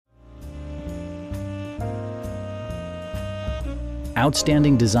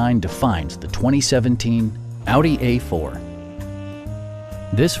outstanding design defines the 2017 Audi A4.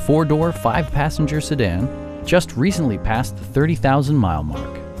 This four-door, five-passenger sedan just recently passed the 30,000-mile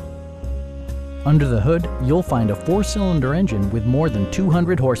mark. Under the hood, you'll find a four-cylinder engine with more than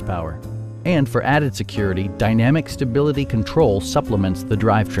 200 horsepower. And for added security, dynamic stability control supplements the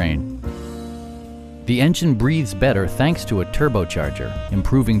drivetrain. The engine breathes better thanks to a turbocharger,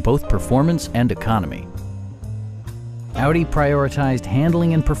 improving both performance and economy. Audi prioritized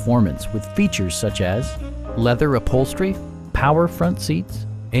handling and performance with features such as leather upholstery, power front seats,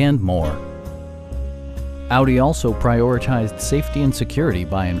 and more. Audi also prioritized safety and security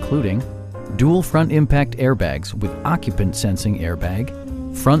by including dual front impact airbags with occupant sensing airbag,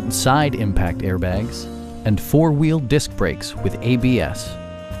 front and side impact airbags, and four-wheel disc brakes with ABS.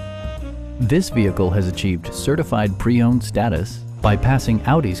 This vehicle has achieved certified pre-owned status by passing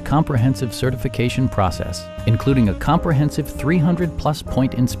Audi's comprehensive certification process, including a comprehensive 300+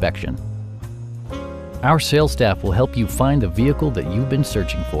 point inspection. Our sales staff will help you find the vehicle that you've been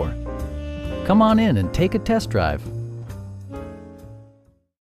searching for. Come on in and take a test drive.